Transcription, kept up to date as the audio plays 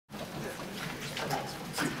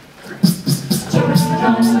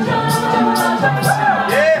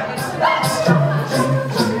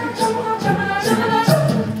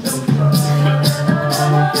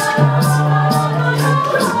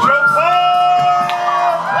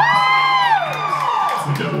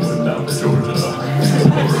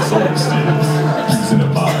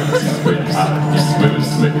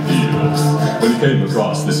Came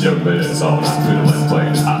across this young man saw that fiddle and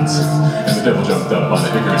playing hot. And the devil jumped up on a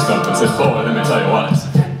hickory stump and said, "Boy, let me tell you what.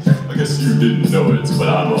 I guess you didn't know it, but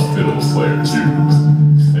I'm a fiddle player too.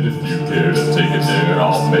 And if you care to take it there,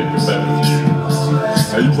 I'll make a bet with you.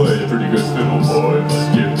 Now you play a pretty good fiddle, boy, but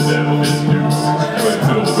give the devil his due. And when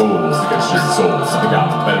fiddle the gold against your soul, I think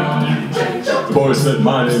I'm better than you." The boy said,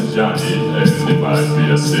 "My name's Johnny, and it might be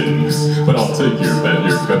a sin, but I'll take your bet,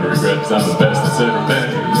 you're gonna regret, 'cause I'm the best that's ever been."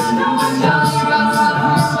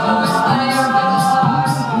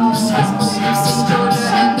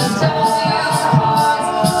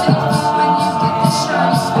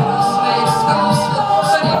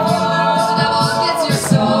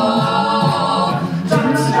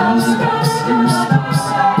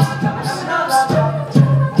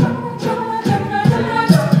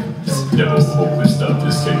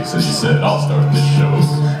 So he said, "I'll start this show,"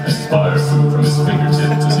 and fire flew from his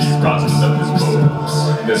fingertips as he rosined up his bow.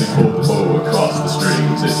 And as he pulled the bow across the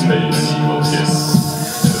strings, it made an evil hiss.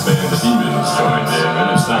 And the band of demons joined in, and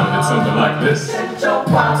it sounded something like this.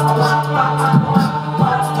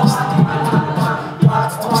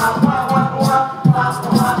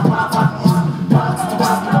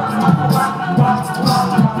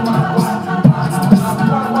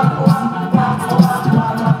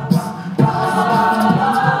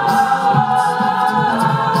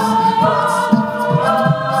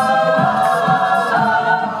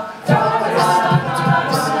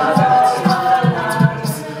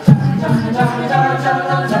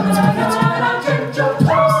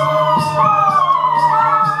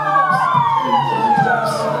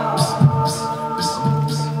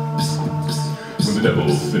 The devil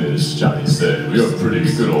finished, Johnny said, "You're a pretty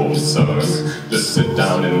good old son. Just sit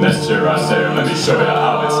down in that chair right there and let me show you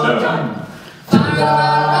how it's done."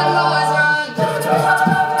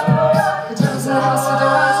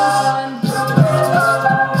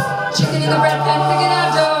 Chicken in the red pen picking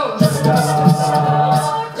out dough.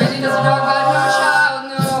 Ready does a dog bite no child,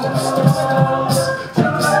 no.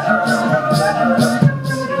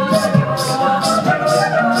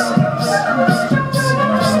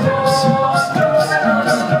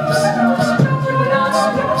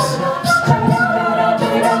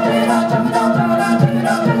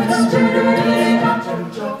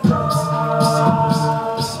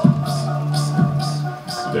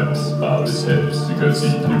 The devil bowed his head because he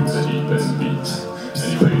knew that he'd been beat. And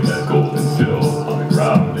he laid that golden fiddle on the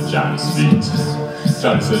ground at Johnny's feet.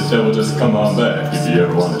 Johnny said, "Devil, just come on back if you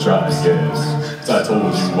ever want to try again. 'Cause I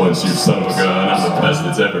told you once, you son of a gun, I'm the best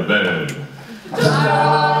that's ever been."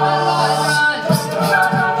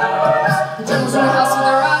 Devil's in the house with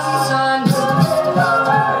the rising sun.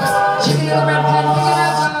 Chicken in the red pen picking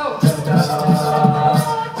out dough.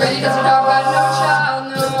 Ready does a dog bite no child,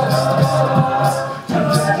 no.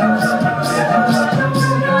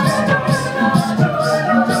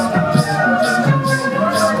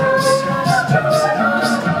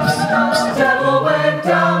 Devil went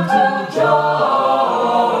down to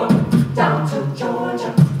Georgia, down to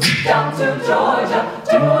Georgia, down to Georgia,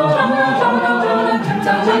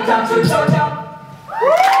 down to Georgia.